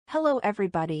Hello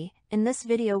everybody, in this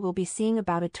video we'll be seeing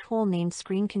about a tool named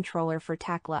Screen Controller for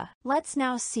Tekla. Let's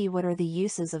now see what are the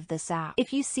uses of this app.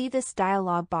 If you see this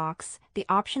dialog box, the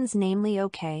options namely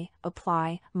OK,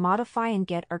 Apply, Modify and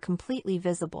Get are completely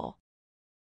visible.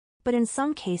 But in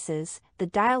some cases, the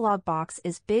dialog box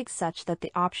is big such that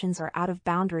the options are out of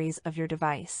boundaries of your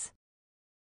device.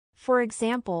 For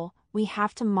example, we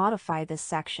have to modify this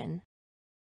section.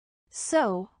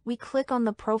 So, we click on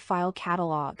the Profile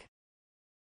Catalog.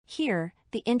 Here,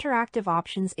 the interactive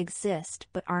options exist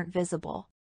but aren't visible.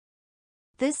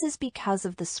 This is because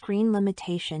of the screen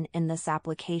limitation in this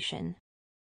application.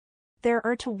 There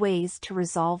are two ways to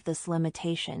resolve this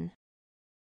limitation.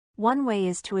 One way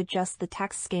is to adjust the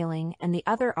text scaling and the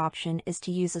other option is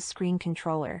to use a screen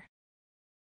controller.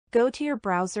 Go to your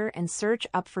browser and search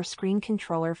up for Screen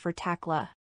Controller for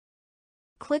Tekla.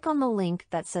 Click on the link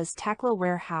that says Tekla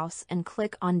Warehouse and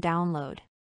click on Download.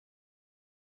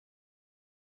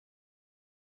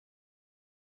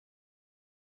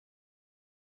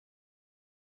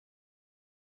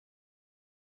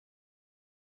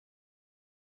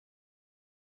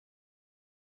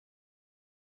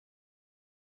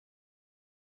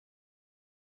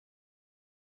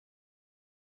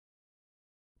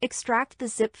 Extract the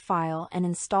zip file and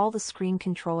install the Screen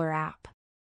Controller app.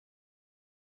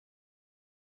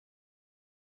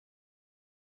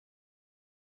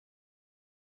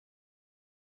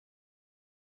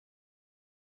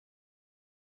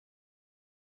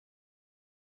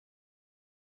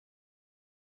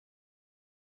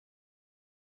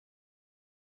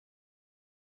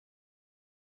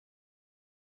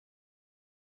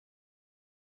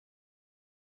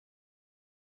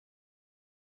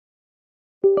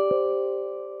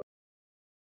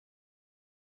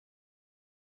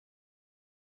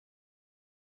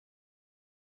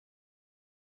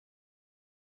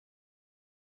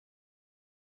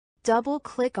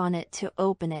 Double-click on it to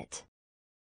open it.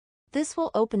 This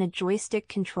will open a joystick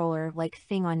controller-like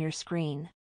thing on your screen.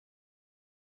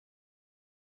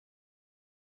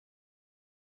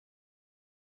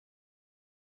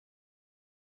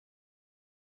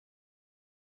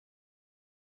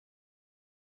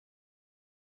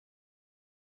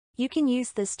 You can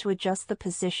use this to adjust the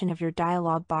position of your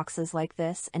dialog boxes like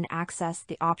this and access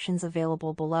the options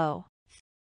available below.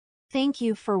 Thank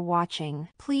you for watching.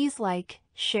 Please like,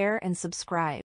 share and subscribe.